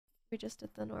We just did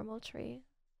the normal tree.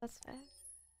 That's fair.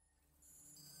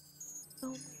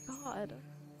 Oh my god.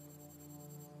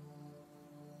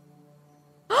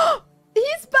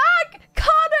 He's back!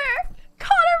 Connor!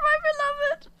 Connor, my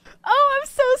beloved! Oh, I'm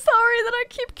so sorry that I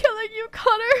keep killing you,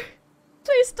 Connor.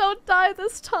 Please don't die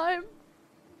this time.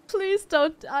 Please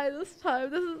don't die this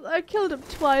time. I killed him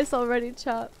twice already,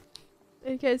 chat.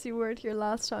 In case you weren't here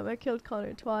last time, I killed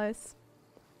Connor twice.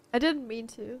 I didn't mean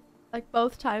to. Like,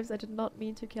 both times I did not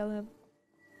mean to kill him.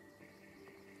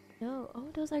 No. Oh,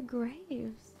 those are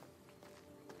graves.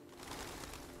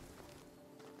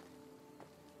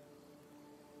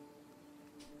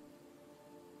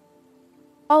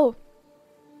 Oh.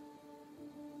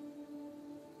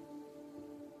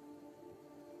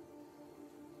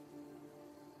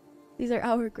 These are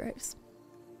our graves.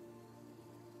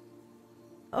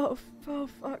 Oh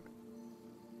fuck.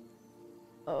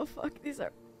 Oh fuck, these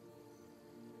are...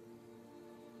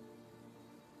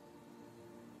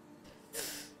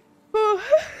 Oh,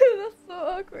 that's so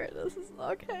awkward. This is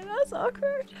okay, that's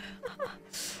awkward.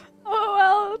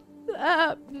 Oh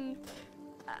well.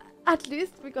 At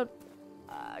least we got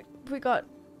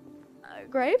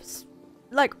graves?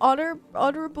 Like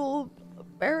honorable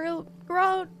burial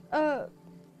ground?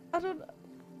 I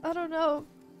don't know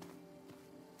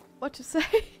what to say.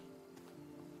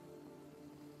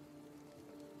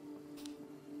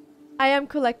 I am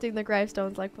collecting the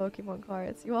gravestones like Pokemon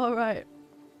cards. You all right?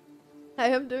 I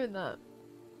am doing that.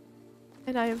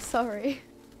 And I am sorry.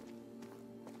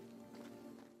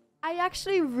 I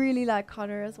actually really like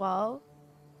Connor as well.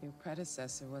 Your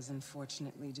predecessor was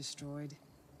unfortunately destroyed.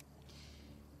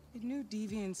 It knew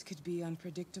deviants could be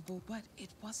unpredictable, but it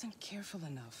wasn't careful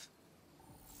enough.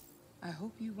 I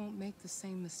hope you won't make the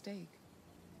same mistake.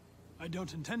 I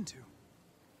don't intend to.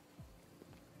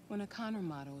 When a Connor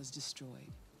model is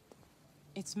destroyed,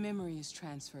 its memory is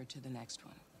transferred to the next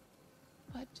one.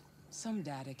 But some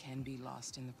data can be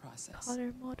lost in the process.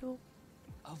 Connor model.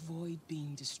 Avoid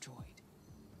being destroyed.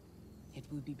 It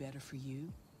would be better for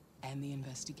you and the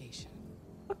investigation.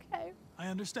 Okay. I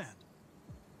understand.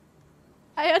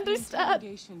 I understand. The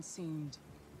investigation seemed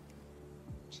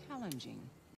challenging.